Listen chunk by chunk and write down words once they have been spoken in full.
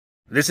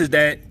This is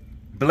that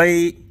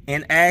blade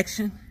in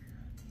action.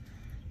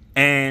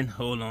 And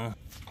hold on.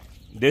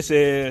 This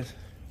is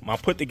my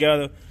put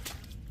together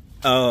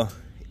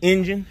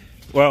engine.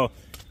 Well,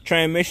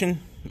 transmission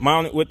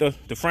mounted with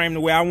the frame the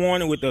way I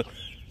want it with the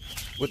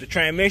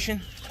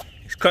transmission.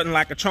 It's cutting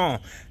like a charm.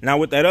 Now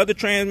with that other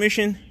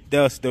transmission,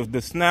 the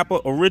Snapper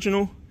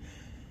original,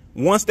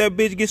 once that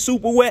bitch gets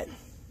super wet,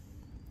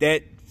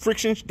 that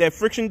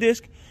friction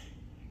disc,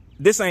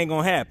 this ain't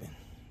gonna happen.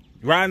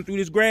 Riding through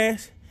this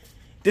grass,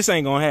 this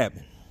ain't gonna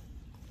happen.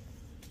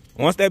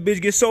 Once that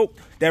bitch gets soaked,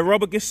 that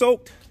rubber gets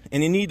soaked,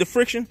 and it need the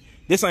friction,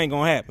 this ain't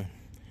gonna happen.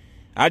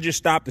 I just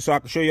stopped it so I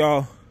can show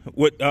y'all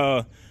what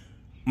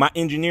my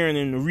engineering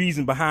and the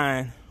reason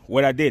behind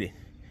what I did it.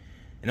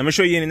 And I'm gonna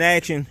show you in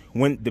action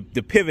when the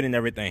pivot and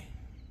everything.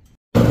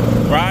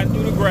 Riding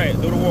through the grass,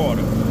 through the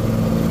water.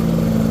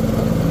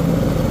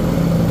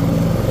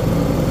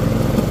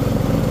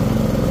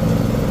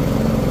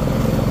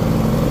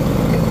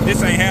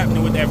 This ain't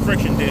happening with that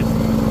friction disc.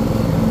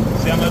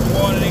 See how much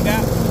water they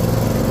got?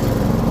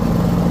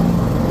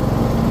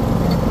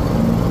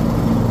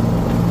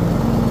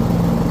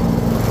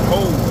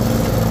 Cold.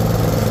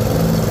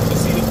 You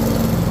see the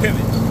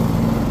pivot.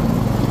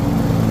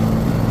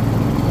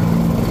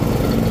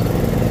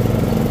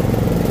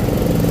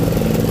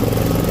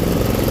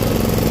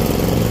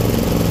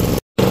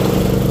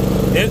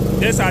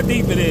 This how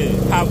deep it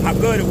is, how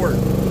good it works.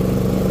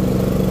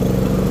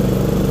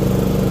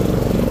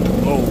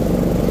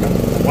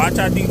 Oh, watch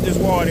how deep this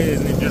water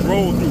is and it just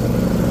rolled through.